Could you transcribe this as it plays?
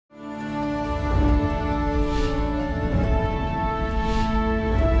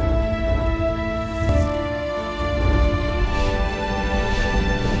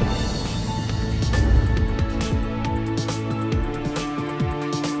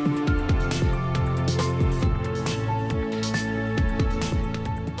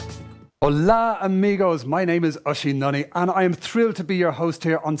Hola amigos, my name is Oisin Nunny and I am thrilled to be your host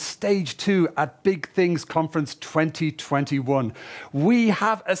here on Stage 2 at Big Things Conference 2021. We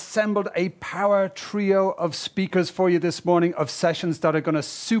have assembled a power trio of speakers for you this morning, of sessions that are going to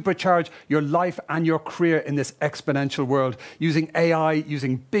supercharge your life and your career in this exponential world, using AI,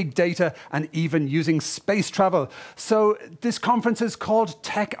 using big data, and even using space travel. So this conference is called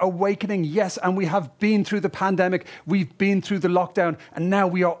Tech Awakening, yes, and we have been through the pandemic, we've been through the lockdown, and now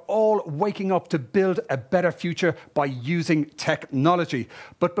we are all waking up to build a better future by using technology.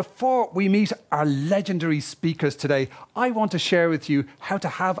 But before we meet our legendary speakers today, I want to share with you how to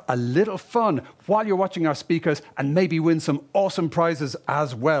have a little fun while you're watching our speakers and maybe win some awesome prizes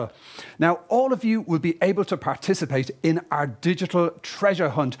as well. Now, all of you will be able to participate in our digital treasure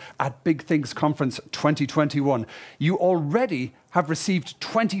hunt at Big Things Conference 2021. You already have received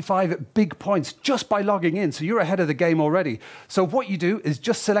 25 big points just by logging in, so you're ahead of the game already. So what you do is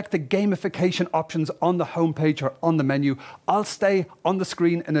just select the gamification options on the homepage or on the menu. I'll stay on the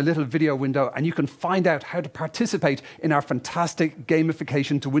screen in a little video window and you can find out how to participate in our fantastic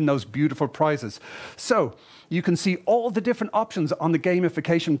gamification to win those beautiful prizes. So you can see all the different options on the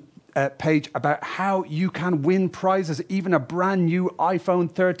gamification page about how you can win prizes, even a brand new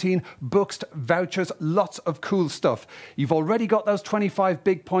iPhone 13, books, vouchers, lots of cool stuff. You've already got those 25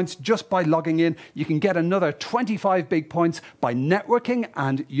 big points just by logging in. You can get another 25 big points by networking,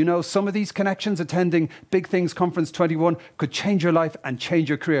 and you know, some of these connections attending Big Things Conference 21 could change your life and change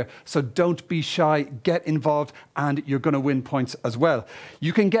your career. So don't be shy, get involved, and you're going to win points as well.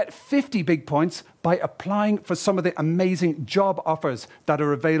 You can get 50 big points by applying for some of the amazing job offers that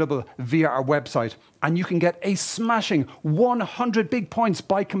are available via our website. And you can get a smashing 100 big points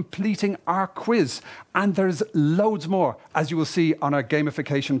by completing our quiz. And there's loads more, as you will see on our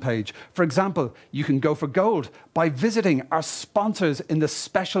gamification page. For example, you can go for gold by visiting our sponsors in the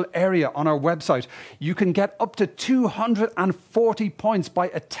special area on our website. You can get up to 240 points by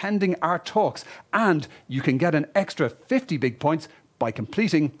attending our talks. And you can get an extra 50 big points by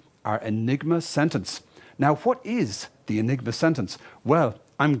completing our Enigma sentence. Now, what is the Enigma sentence? Well,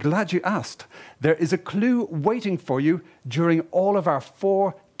 I'm glad you asked. There is a clue waiting for you during all of our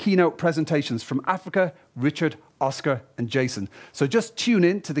 4 keynote presentations from Africa, Richard, Oscar, and Jason. So just tune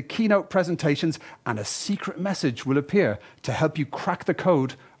in to the keynote presentations and a secret message will appear to help you crack the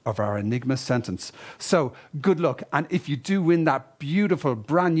code of our Enigma sentence. So good luck, and if you do win that beautiful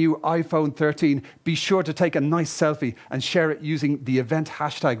brand new iPhone 13, be sure to take a nice selfie and share it using the event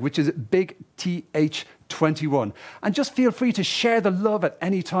hashtag, which is BigTH21. And just feel free to share the love at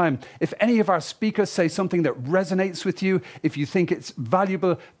any time. If any of our speakers say something that resonates with you, if you think it's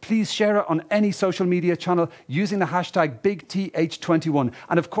valuable, please share it on any social media channel using the hashtag BigTH21.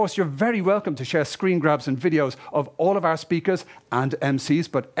 And of course, you're very welcome to share screen grabs and videos of all of our speakers and MCs,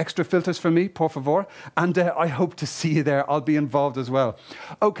 but extra filters for me, por favor. And I hope to see you there. I'll be involved as well.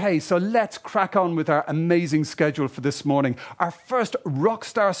 Okay, so let's crack on with our amazing schedule for this morning. Our first rock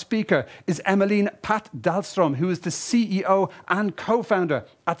star speaker is Emeline Paat-Dahlstrom, who is the CEO and co-founder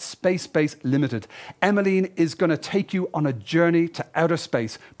at Space Limited. Emeline is going to take you on a journey to outer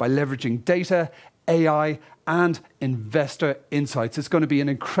space by leveraging data, AI, and investor insights. It's going to be an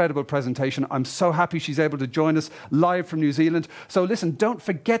incredible presentation. I'm so happy she's able to join us live from New Zealand. So listen, don't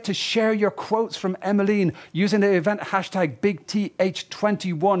forget to share your quotes from Emeline using the event hashtag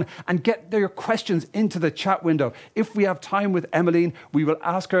BigTH21 and get your questions into the chat window. If we have time with Emeline, we will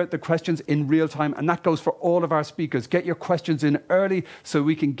ask her the questions in real time, and that goes for all of our speakers. Get your questions in early so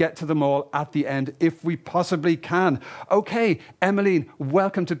we can get to them all at the end if we possibly can. Okay, Emeline,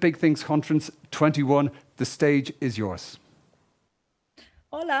 welcome to Big Things Conference 21. The stage is yours.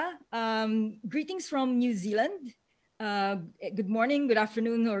 Hola, greetings from New Zealand. Good morning, good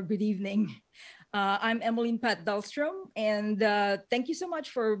afternoon, or good evening. I'm Emeline Paat-Dahlstrom, and thank you so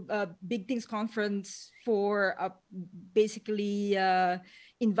much for Big Things Conference for basically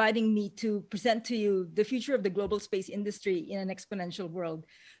inviting me to present to you the future of the global space industry in an exponential world.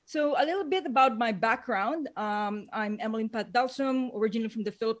 So a little bit about my background. I'm Emeline Paat-Dahlstrom, originally from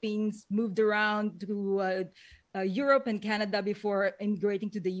the Philippines, moved around to Europe and Canada before immigrating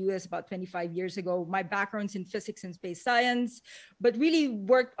to the US about 25 years ago. My background's in physics and space science, but really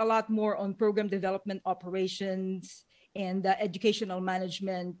worked a lot more on program development operations and educational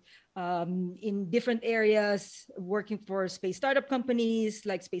management in different areas, working for space startup companies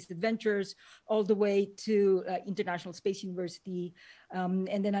like Space Adventures, all the way to International Space University.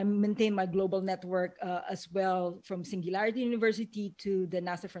 And then I maintain my global network as well, from Singularity University to the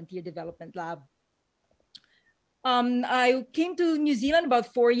NASA Frontier Development Lab. I came to New Zealand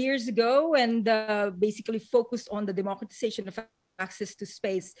about 4 years ago and basically focused on the democratization of access to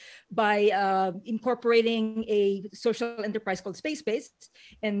space by incorporating a social enterprise called Space.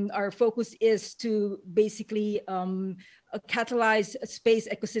 And our focus is to basically catalyze space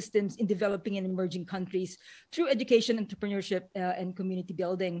ecosystems in developing and emerging countries through education, entrepreneurship, and community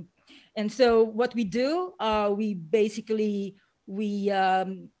building. And so what we do, we basically, we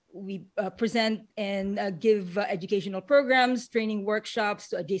present and give educational programs, training workshops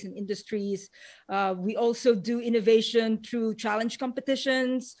to adjacent industries. We also do innovation through challenge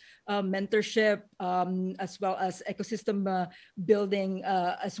competitions, mentorship, as well as ecosystem building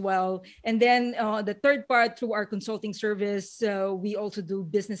as well. And then the third part, through our consulting service, we also do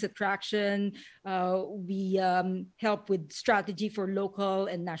business attraction. We help with strategy for local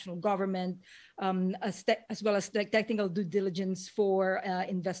and national government, as well as technical due diligence for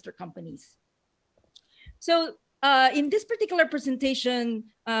investor companies. So in this particular presentation,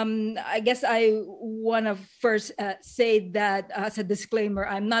 I guess I want to first say that as a disclaimer,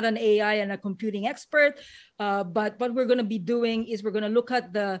 I'm not an AI and a computing expert, but what we're going to be doing is we're going to look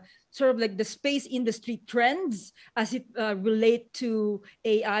at the sort of like the space industry trends as it relate to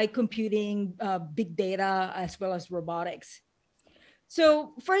AI, computing, big data, as well as robotics.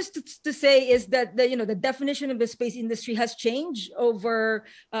 So first to say is that the definition of the space industry has changed over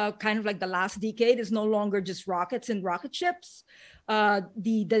kind of like the last decade. It's no longer just rockets and rocket ships.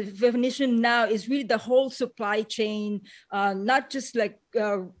 The definition now is really the whole supply chain, not just like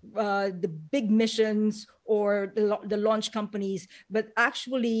the big missions or the launch companies, but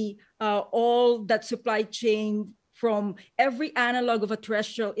actually all that supply chain from every analog of a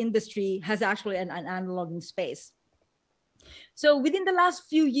terrestrial industry has actually an analog in space. So within the last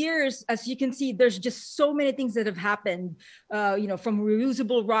few years, as you can see, there's just so many things that have happened, from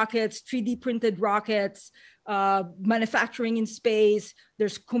reusable rockets, 3D printed rockets, manufacturing in space.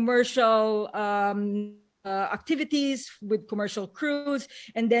 There's commercial activities with commercial crews,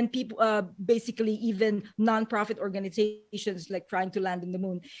 and then people, basically even nonprofit organizations like trying to land on the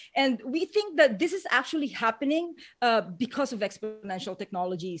moon. And we think that this is actually happening because of exponential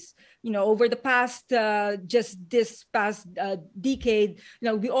technologies. Over the past, just this past decade,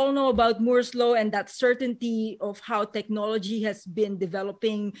 we all know about Moore's law and that certainty of how technology has been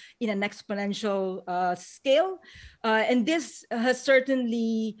developing in an exponential scale. And this has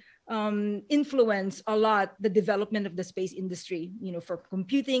certainly influence a lot the development of the space industry, for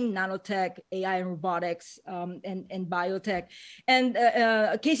computing, nanotech, AI and robotics, and biotech. And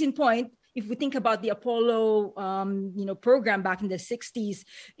a case in point, if we think about the Apollo program back in the 60s,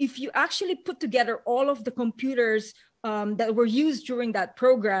 if you actually put together all of the computers that were used during that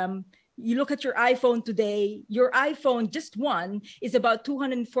program, you look at your iPhone today, your iPhone, just one, is about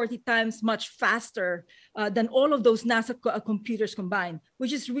 240 times much faster than all of those NASA computers combined,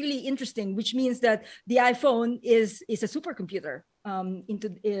 which is really interesting, which means that the iPhone is a supercomputer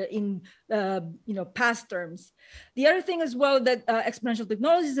in past terms. The other thing as well that exponential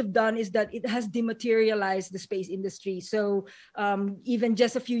technologies have done is that it has dematerialized the space industry. So even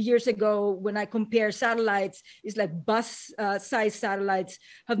just a few years ago, when I compare satellites, it's like bus-sized satellites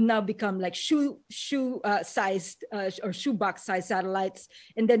have now become like shoe-sized or shoebox-sized satellites.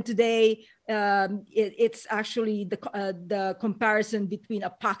 And then today, it's actually the comparison between a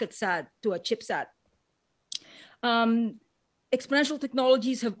pocket sat to a chipsat. Exponential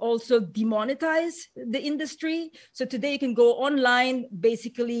technologies have also demonetized the industry. So today you can go online,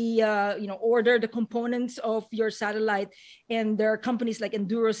 basically, order the components of your satellite, and there are companies like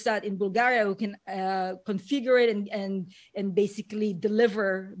Endurosat in Bulgaria who can configure it and basically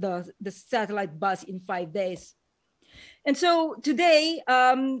deliver the satellite bus in 5 days. And so today,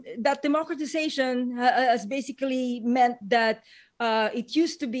 that democratization has basically meant that it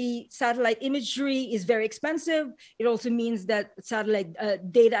used to be satellite imagery is very expensive. It also means that satellite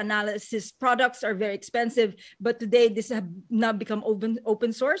data analysis products are very expensive. But today, this has now become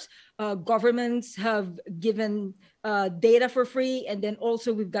open source. Governments have given data for free. And then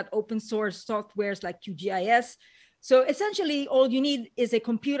also we've got open source softwares like QGIS. So essentially, all you need is a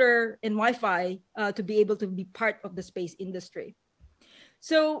computer and Wi-Fi to be able to be part of the space industry.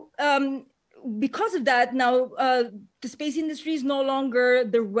 So because of that, now the space industry is no longer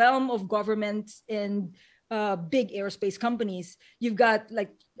the realm of governments and big aerospace companies. You've got like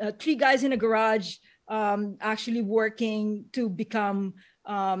 3 guys in a garage actually working to become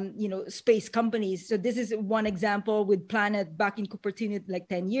space companies. So this is one example with Planet back in Cupertino like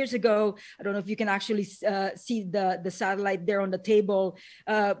 10 years ago. I don't know if you can actually see the satellite there on the table,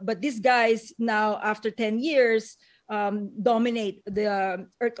 but these guys now, after 10 years, dominate the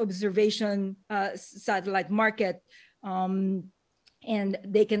Earth observation satellite market. And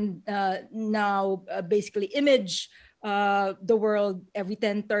they can now basically image the world every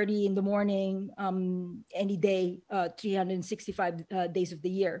 10:30 in the morning, any day, 365 days of the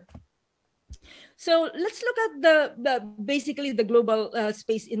year. So let's look at basically the global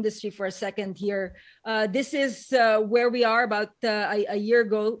space industry for a second here. This is where we are about a year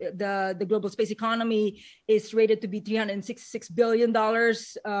ago. The global space economy is rated to be $366 billion,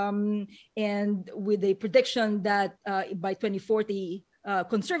 and with a prediction that by 2040,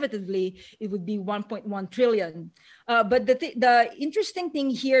 conservatively, it would be 1.1 trillion. But the interesting thing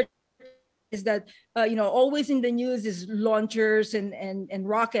here is that always in the news is launchers and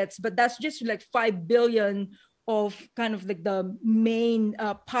rockets, but that's just like 5 billion of kind of like the main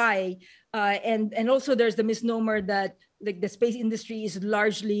pie, and also there's the misnomer that like the space industry is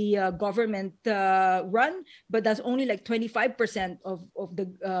largely government run, but that's only like 25% of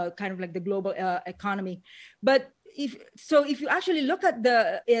the kind of like the global economy. But if you actually look at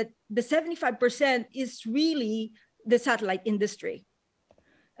the 75% is really the satellite industry.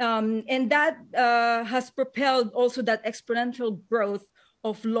 And that has propelled also that exponential growth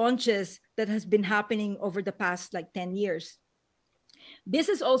of launches that has been happening over the past like 10 years. This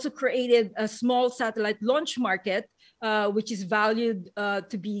has also created a small satellite launch market, which is valued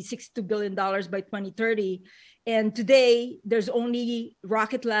to be $62 billion by 2030. And today, there's only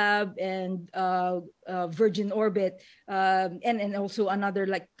Rocket Lab and Virgin Orbit, and also another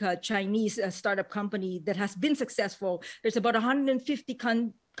like Chinese startup company that has been successful. There's about 150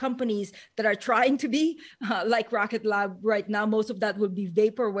 companies that are trying to be like Rocket Lab right now. Most of that will be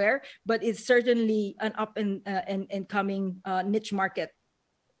vaporware, but it's certainly an up and coming niche market.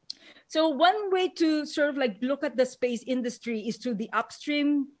 So one way to sort of like look at the space industry is through the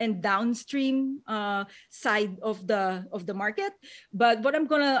upstream and downstream side of the market. But what I'm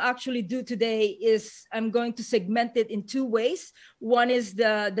going to actually do today is I'm going to segment it in two ways. One is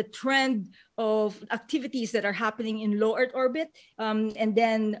the trend of activities that are happening in low Earth orbit, and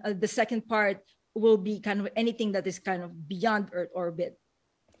then the second part will be kind of anything that is kind of beyond Earth orbit.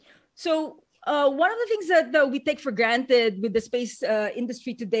 So one of the things that we take for granted with the space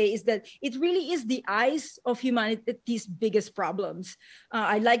industry today is that it really is the eyes of humanity's biggest problems.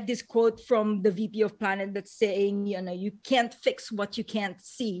 I like this quote from the VP of Planet that's saying, you can't fix what you can't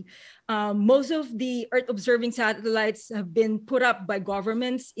see. Most of the Earth observing satellites have been put up by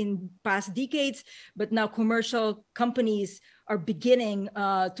governments in past decades, but now commercial companies are beginning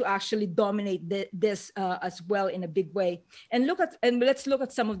to actually dominate this as well in a big way. And let's look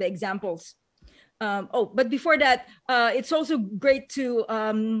at some of the examples. But before that, it's also great to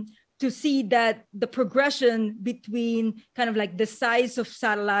see that the progression between kind of like the size of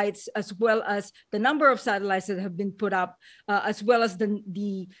satellites, as well as the number of satellites that have been put up, as well as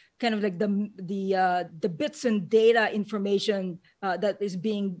the kind of like the bits and data information that is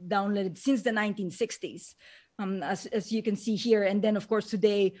being downloaded since the 1960s. As you can see here. And then, of course,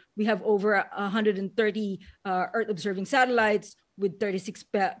 today we have over 130 Earth observing satellites with 36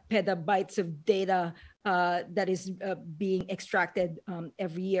 petabytes of data that is being extracted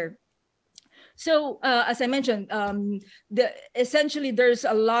every year. So as I mentioned, essentially there's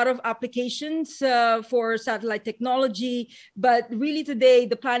a lot of applications for satellite technology, but really today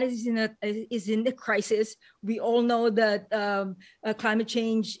the planet is in a crisis. We all know that climate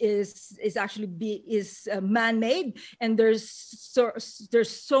change is actually man-made, and there's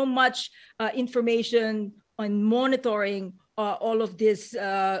so much information on monitoring all of this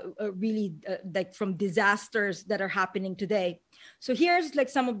really like from disasters that are happening today. So here's like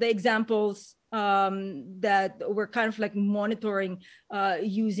some of the examples that we're kind of like monitoring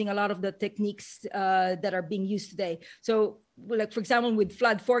using a lot of the techniques that are being used today. So like, for example, with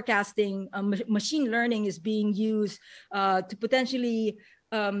flood forecasting, machine learning is being used to potentially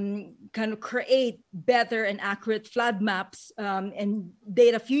kind of create better and accurate flood maps, and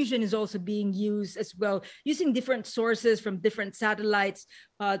data fusion is also being used as well, using different sources from different satellites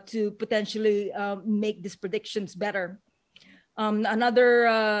to potentially make these predictions better.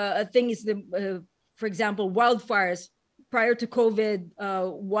 Another thing is for example, wildfires. Prior to COVID,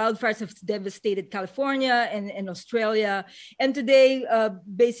 wildfires have devastated California and Australia. And today,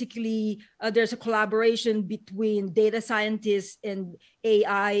 basically, there's a collaboration between data scientists and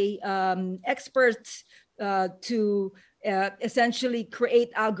AI experts to essentially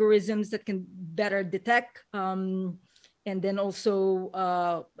create algorithms that can better detect and then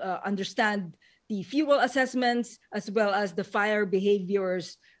also understand the fuel assessments, as well as the fire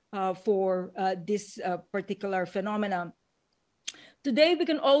behaviors for this particular phenomena. Today, we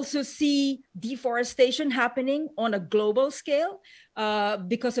can also see deforestation happening on a global scale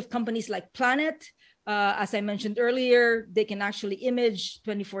because of companies like Planet. As I mentioned earlier, they can actually image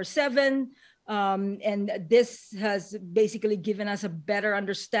 24/7 And this has basically given us a better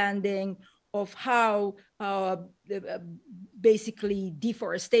understanding of how basically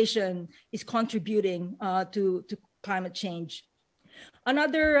deforestation is contributing to climate change.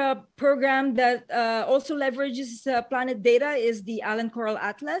 Another program that also leverages planet data is the Allen Coral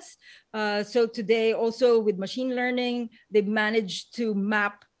Atlas. So today also with machine learning, they've managed to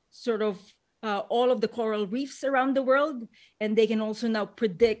map sort of all of the coral reefs around the world. And they can also now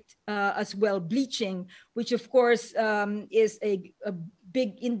predict as well bleaching, which of course is a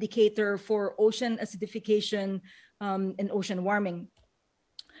big indicator for ocean acidification and ocean warming.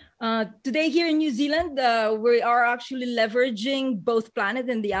 Today here in New Zealand, we are actually leveraging both Planet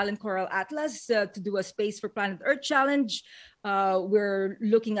and the Allen Coral Atlas to do a Space for Planet Earth challenge. We're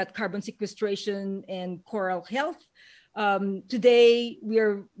looking at carbon sequestration and coral health. Today,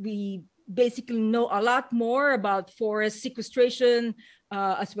 we basically know a lot more about forest sequestration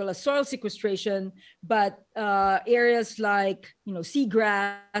as well as soil sequestration, but areas like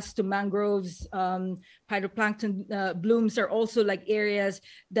seagrass to mangroves, phytoplankton blooms are also like areas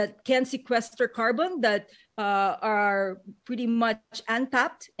that can sequester carbon that are pretty much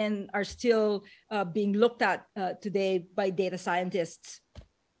untapped and are still being looked at today by data scientists.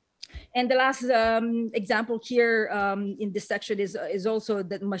 And the last example here in this section is also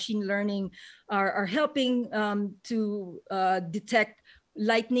that machine learning are helping to detect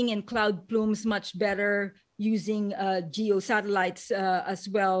lightning and cloud plumes much better using geosatellites as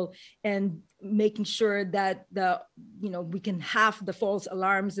well, and making sure that we can halve the false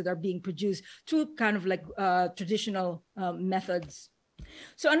alarms that are being produced through kind of like traditional methods.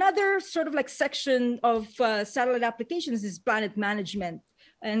 So another sort of like section of satellite applications is planet management.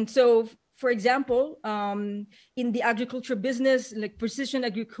 And so, for example, in the agriculture business, like precision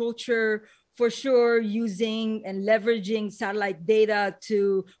agriculture, for sure, using and leveraging satellite data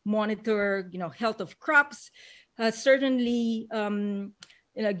to monitor, health of crops, certainly,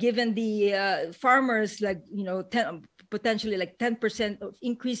 given the farmers, like, potentially like 10% of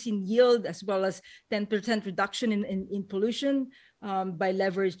increase in yield, as well as 10% reduction in pollution by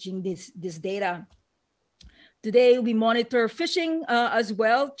leveraging this data. Today, we monitor fishing as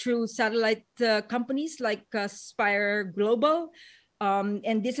well through satellite companies like Spire Global.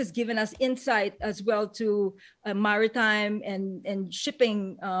 And this has given us insight as well to maritime and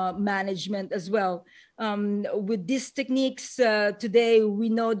shipping management as well. With these techniques, today, we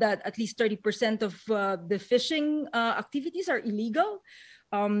know that at least 30% of the fishing activities are illegal.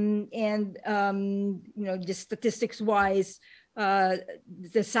 Just statistics-wise,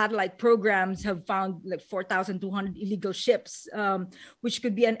 the satellite programs have found like 4,200 illegal ships, which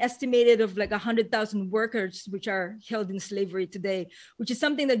could be an estimated of like 100,000 workers which are held in slavery today, which is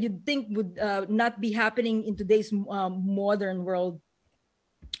something that you'd think would not be happening in today's modern world.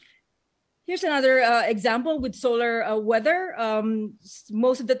 Here's another example with solar weather.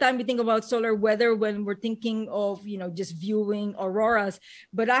 Most of the time we think about solar weather when we're thinking of, just viewing auroras,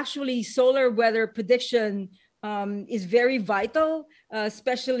 but actually solar weather prediction is very vital,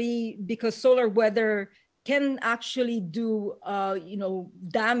 especially because solar weather can actually do,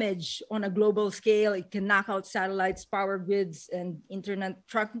 damage on a global scale. It can knock out satellites, power grids, and internet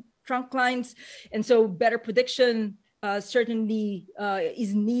trunk lines. And so better prediction certainly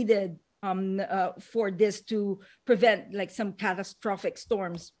is needed for this to prevent like some catastrophic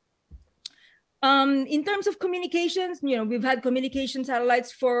storms. In terms of communications, we've had communication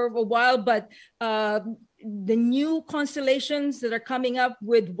satellites for a while, but the new constellations that are coming up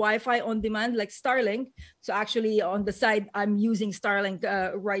with Wi-Fi on demand, like Starlink. So actually on the side, I'm using Starlink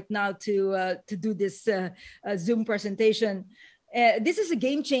right now to do this Zoom presentation. This is a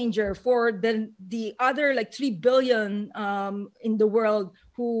game changer for the other like 3 billion in the world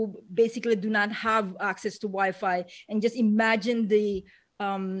who basically do not have access to Wi-Fi. And just imagine the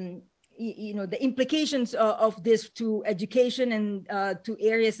the implications of this to education and to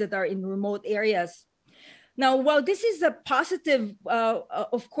areas that are in remote areas. Now, while this is a positive,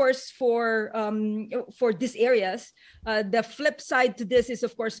 of course, for these areas, the flip side to this is,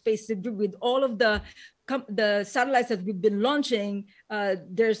 of course, space debris. With all of the satellites that we've been launching,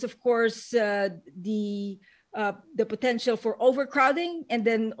 there's, of course, the potential for overcrowding, and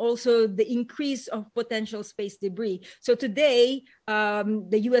then also the increase of potential space debris. So today,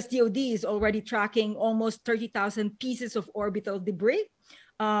 the US DoD is already tracking almost 30,000 pieces of orbital debris.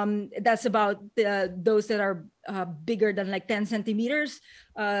 That's about those that are bigger than like 10 centimeters.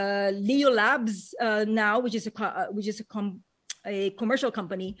 Leo Labs now, which is a commercial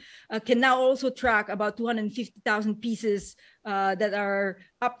company, can now also track about 250,000 pieces that are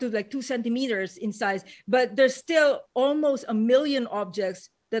up to like 2 centimeters in size. But there's still almost 1 million objects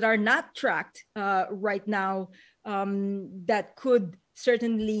that are not tracked right now that could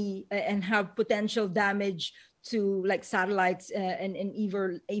certainly and have potential damage to like satellites and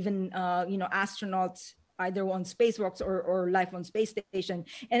even astronauts either on spacewalks or life on space station.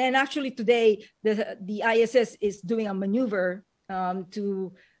 And then actually today the ISS is doing a maneuver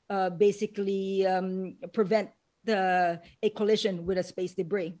to basically prevent a collision with a space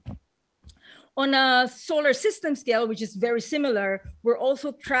debris. On a solar system scale, which is very similar, we're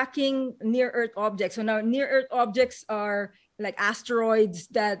also tracking near-Earth objects. So now near-Earth objects are like asteroids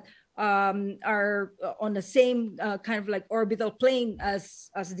that are on the same kind of like orbital plane as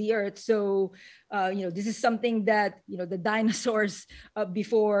the Earth. So, this is something that, the dinosaurs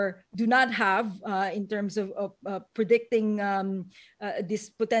before do not have in terms of predicting this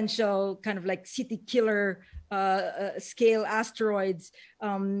potential kind of like city killer scale asteroids.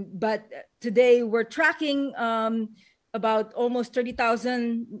 But today we're tracking about almost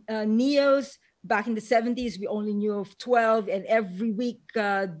 30,000 NEOs. Back in the 70s, we only knew of 12, and every week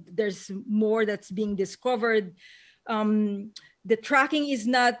there's more that's being discovered. The tracking is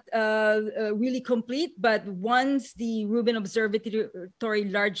not really complete, but once the Rubin Observatory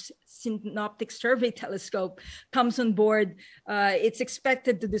Large Synoptic Survey Telescope comes on board, it's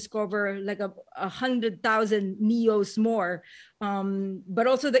expected to discover like 100,000 NEOs more. But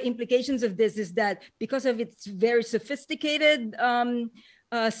also the implications of this is that because of its very sophisticated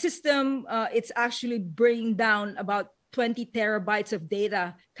system, it's actually bringing down about 20 terabytes of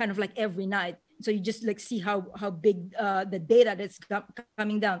data kind of like every night. So you just like see how big the data that's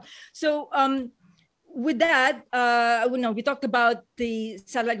coming down. So with that, we talked about the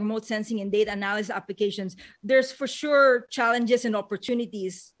satellite remote sensing and data analysis applications. There's for sure challenges and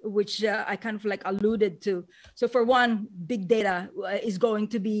opportunities, which I kind of like alluded to. So for one, big data is going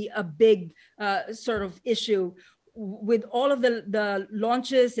to be a big sort of issue. With all of the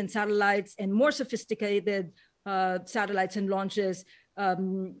launches and satellites and more sophisticated satellites and launches,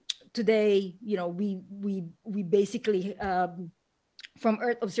 today, we basically from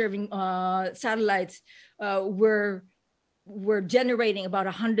Earth observing satellites, we're generating about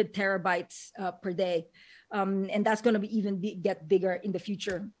 100 terabytes per day, and that's going to get bigger in the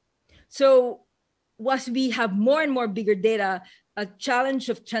future. So once we have more and more bigger data, a challenge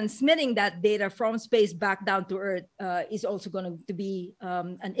of transmitting that data from space back down to Earth is also going to be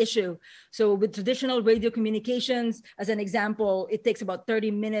an issue. So with traditional radio communications, as an example, it takes about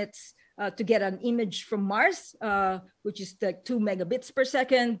 30 minutes to get an image from Mars, which is like 2 megabits per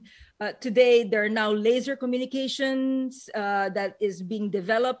second. Today, there are now laser communications that is being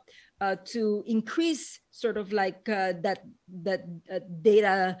developed to increase sort of like that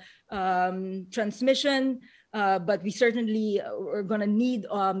data transmission. But we certainly are going to need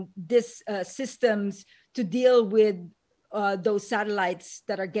these systems to deal with those satellites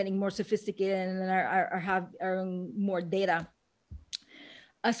that are getting more sophisticated and are more data.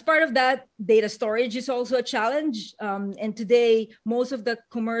 As part of that, data storage is also a challenge. And today, most of the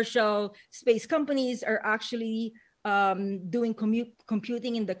commercial space companies are actually doing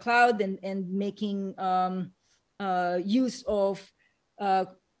computing in the cloud and making use of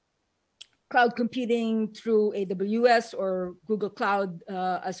cloud computing through AWS or Google Cloud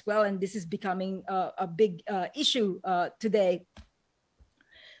as well. And this is becoming a big issue today.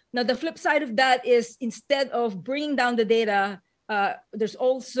 Now, the flip side of that is instead of bringing down the data, there's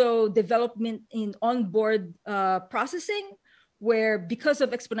also development in onboard processing, where because of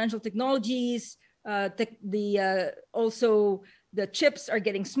exponential technologies, also the chips are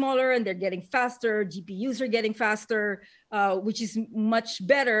getting smaller and they're getting faster, GPUs are getting faster, which is much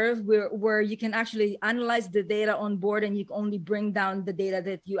better, where you can actually analyze the data on board and you can only bring down the data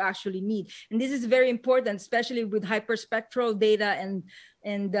that you actually need. And this is very important, especially with hyperspectral data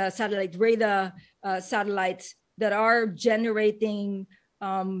and satellite radar satellites that are generating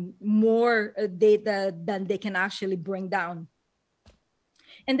more data than they can actually bring down.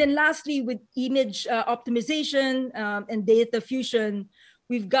 And then lastly, with image optimization and data fusion,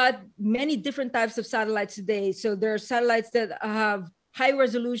 we've got many different types of satellites today. So there are satellites that have high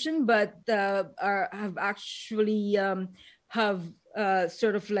resolution, but have actually have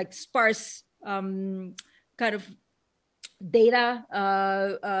sort of like sparse kind of data,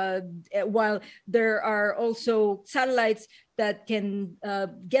 while there are also satellites that can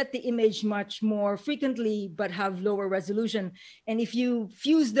get the image much more frequently, but have lower resolution. And if you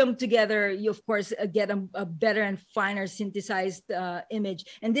fuse them together, you of course get a better and finer synthesized image.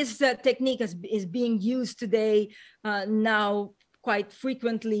 And this technique is being used today now quite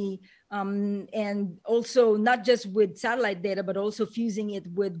frequently, and also not just with satellite data, but also fusing it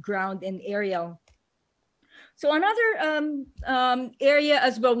with ground and aerial. So another area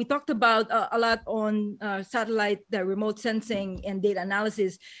as well, we talked about a lot on satellite, the remote sensing and data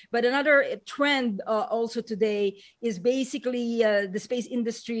analysis, but another trend also today is basically the space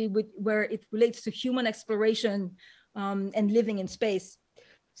industry, where it relates to human exploration and living in space.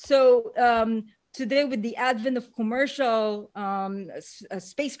 So today, with the advent of commercial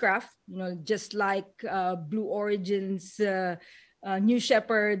spacecraft, just like Blue Origin's New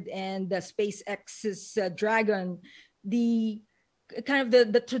Shepard and the SpaceX's Dragon, the kind of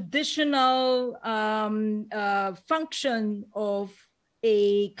the traditional function of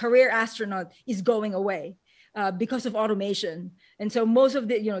a career astronaut is going away because of automation. And so most of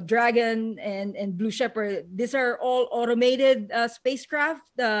the, Dragon and Blue Shepard, these are all automated spacecraft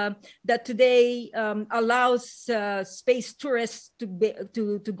that today allows space tourists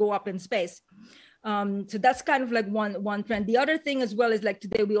to go up in space. So that's kind of like one trend. The other thing as well is, like,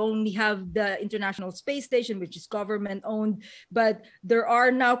 today we only have the International Space Station, which is government owned, but there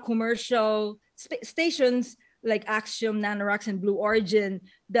are now commercial stations like Axiom, Nanoracks, and Blue Origin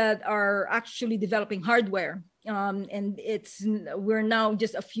that are actually developing hardware. And we're now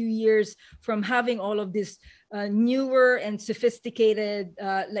just a few years from having all of these newer and sophisticated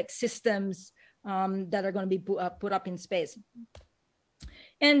like systems that are going to be put up in space.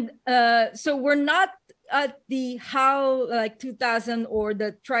 And so we're not at the HAL like 2000 or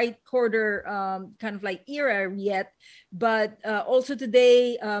the tricorder kind of like era yet, but also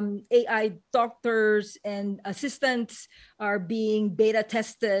today AI doctors and assistants are being beta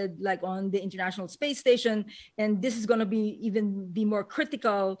tested, like on the International Space Station, and this is going to be more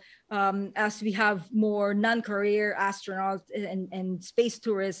critical as we have more non-career astronauts and space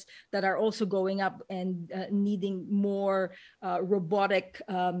tourists that are also going up and needing more robotic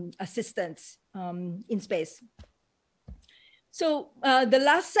assistance in space. So the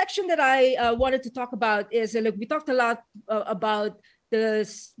last section that I wanted to talk about is, look, we talked a lot about the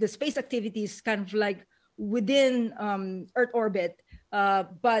space activities kind of like within Earth orbit,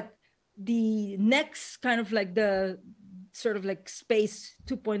 but the next kind of like the sort of like space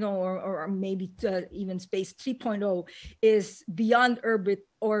 2.0 or maybe even space 3.0 is beyond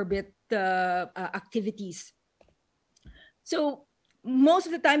orbit activities. So most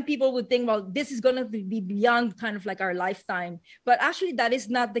of the time people would think, well, this is going to be beyond kind of like our lifetime, but actually that is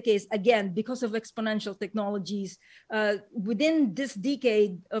not the case. Again, because of exponential technologies, within this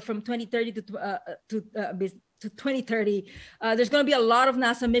decade from 2030 to 2030, there's going to be a lot of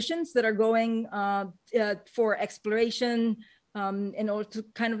NASA missions that are going for exploration in order to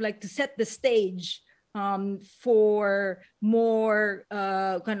kind of like to set the stage for more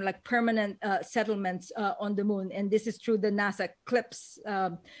kind of like permanent settlements on the moon. And this is through the NASA CLIPS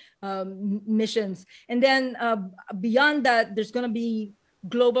missions. And then beyond that, there's going to be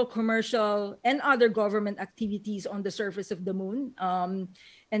global commercial and other government activities on the surface of the moon.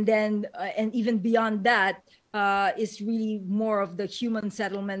 And then, and even beyond that, is really more of the human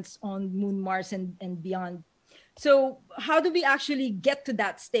settlements on Moon, Mars, and beyond. So how do we actually get to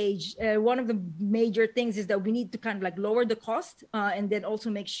that stage? One of the major things is that we need to kind of like lower the cost and then also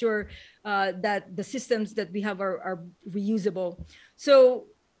make sure that the systems that we have are reusable. So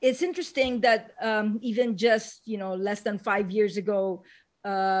it's interesting that even just, less than 5 years ago,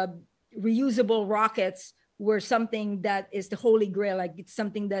 reusable rockets were something that is the holy grail. Like, it's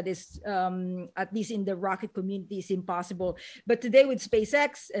something that is, at least in the rocket community, is impossible. But today with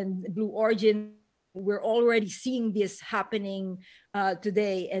SpaceX and Blue Origin, we're already seeing this happening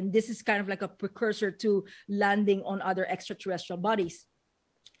today. And this is kind of like a precursor to landing on other extraterrestrial bodies.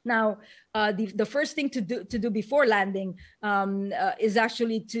 Now, the first thing to do before landing is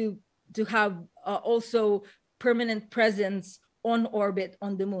actually to have also permanent presence on orbit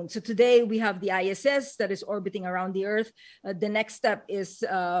on the moon. So today we have the ISS that is orbiting around the Earth. The next step is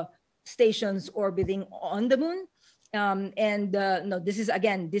stations orbiting on the moon. No, this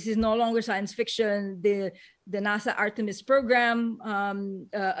is no longer science fiction. The NASA Artemis program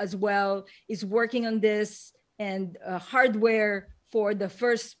as well is working on this, and hardware for the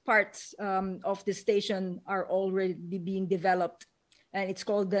first parts of the station are already being developed, and it's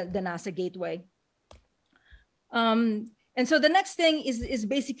called the NASA Gateway. And so the next thing is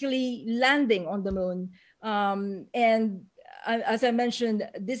basically landing on the moon. And as I mentioned,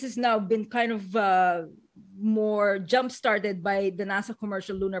 this has now been kind of more jump-started by the NASA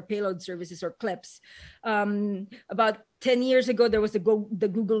Commercial Lunar Payload Services, or CLIPS. About 10 years ago, there was the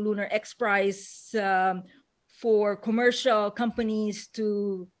Google Lunar X Prize for commercial companies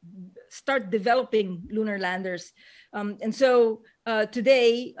to start developing lunar landers. And so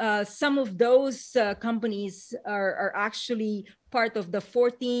today, some of those companies are actually part of the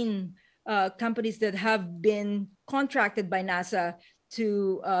 14 companies that have been contracted by NASA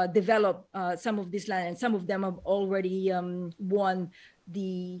to develop some of this land, and some of them have already won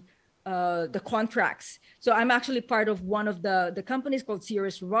the contracts. So I'm actually part of one of the companies called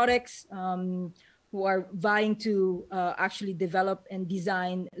Cirrus Robotics, who are vying to actually develop and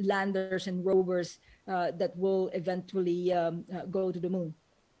design landers and rovers that will eventually go to the moon.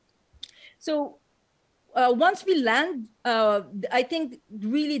 So once we land, I think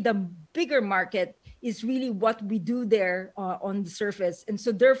really the bigger market is really what we do there on the surface. And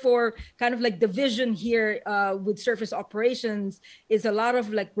so therefore, kind of like the vision here with surface operations is a lot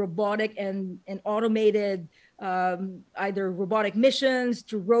of like robotic and automated, either robotic missions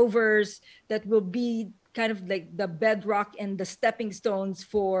to rovers that will be kind of like the bedrock and the stepping stones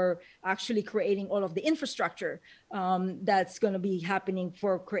for actually creating all of the infrastructure that's going to be happening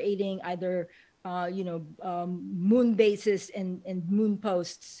for creating either moon bases and moon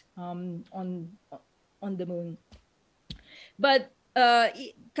posts on the moon. But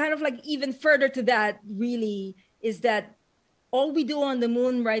kind of like even further to that really is that all we do on the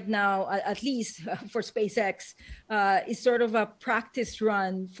moon right now, at least for SpaceX, is sort of a practice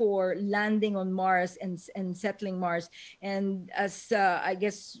run for landing on Mars and settling Mars. And as I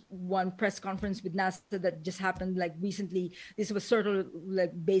guess one press conference with NASA that just happened like recently, this was sort of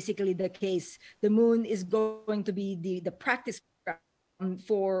like basically the case. The moon is going to be the practice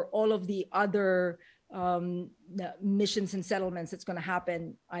for all of the other missions and settlements that's going to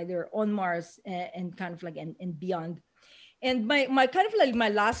happen either on Mars and kind of like and beyond. And my kind of like my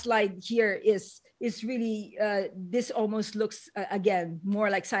last slide here is really this almost looks again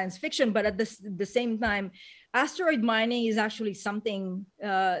more like science fiction, but at the same time, asteroid mining is actually something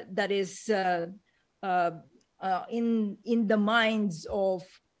that is in the minds of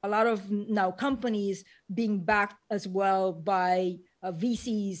a lot of now companies being backed as well by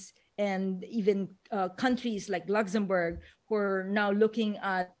VCs and even countries like Luxembourg who are now looking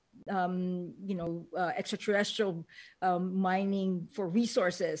at extraterrestrial mining for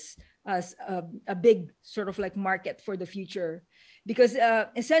resources as a big sort of like market for the future, because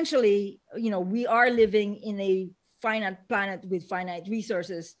essentially, we are living in a finite planet with finite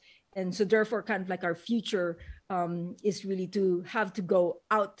resources, and so therefore, kind of like our future is really to have to go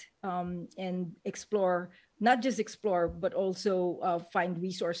out and explore, not just explore, but also find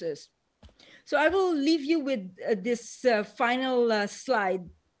resources. So I will leave you with this final slide,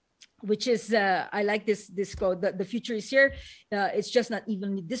 which is, I like this quote, that the future is here. It's just not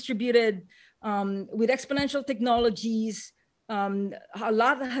evenly distributed. With exponential technologies, a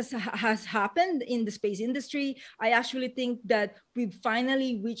lot has happened in the space industry. I actually think that we've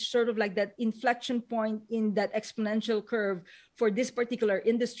finally reached sort of like that inflection point in that exponential curve for this particular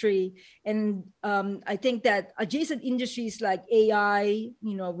industry. And I think that adjacent industries like AI,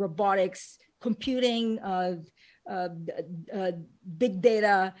 robotics, computing, big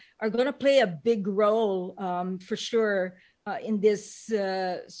data are going to play a big role for sure in this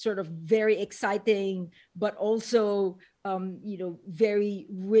sort of very exciting, but also very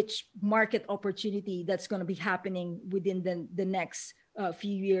rich market opportunity that's going to be happening within the next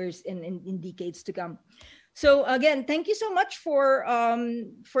few years and in decades to come. So again, thank you so much for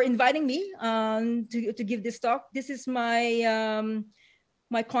inviting me to give this talk. This is my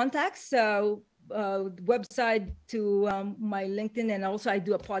my contacts. Website to my LinkedIn, and also I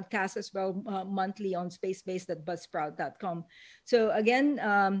do a podcast as well monthly on spacebase@buzzsprout.com. So again,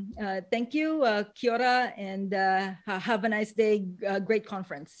 thank you, Kia ora, and have a nice day. Great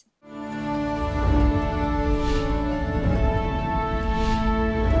conference.